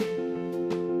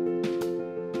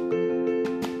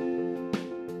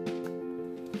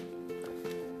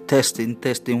Testing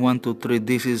 1, 2, 3.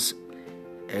 This is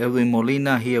Edwin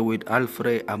Molina here with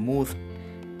Alfred Amuth,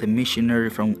 the missionary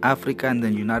from Africa and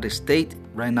the United States.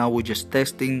 Right now we're just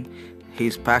testing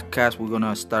his podcast. We're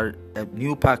gonna start a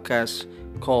new podcast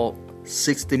called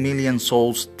 60 Million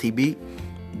Souls TV.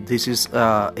 This is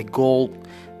a goal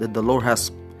that the Lord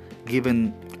has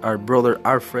given our brother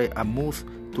Alfred Amuth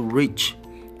to reach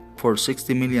for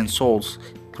 60 million souls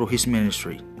through his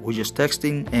ministry. We're just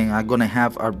texting, and I'm gonna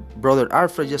have our brother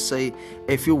Alfred just say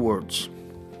a few words.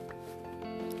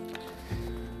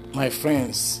 My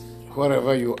friends,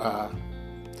 wherever you are,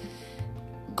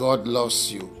 God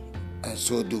loves you, and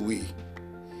so do we.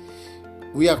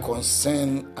 We are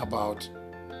concerned about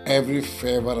every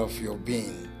fiber of your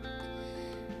being,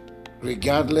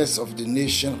 regardless of the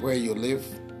nation where you live,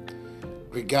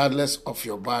 regardless of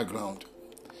your background.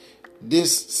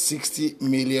 This 60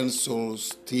 Million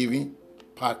Souls TV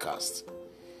podcast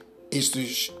is to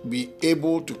be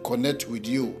able to connect with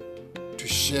you, to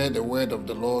share the word of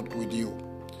the Lord with you.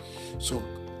 So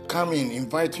come in,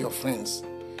 invite your friends.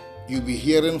 You'll be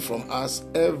hearing from us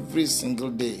every single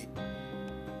day.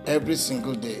 Every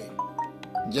single day.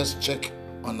 Just check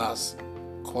on us,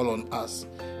 call on us,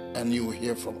 and you will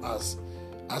hear from us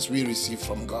as we receive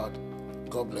from God.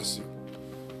 God bless you.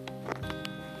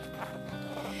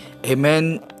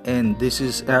 Amen. And this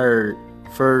is our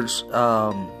first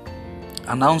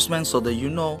announcement, so that you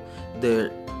know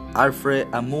that Alfred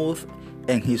Amuth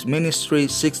and his ministry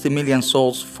 60 Million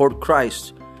Souls for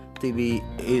Christ TV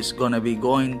is gonna be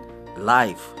going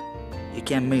live. You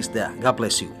can't miss that. God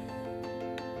bless you.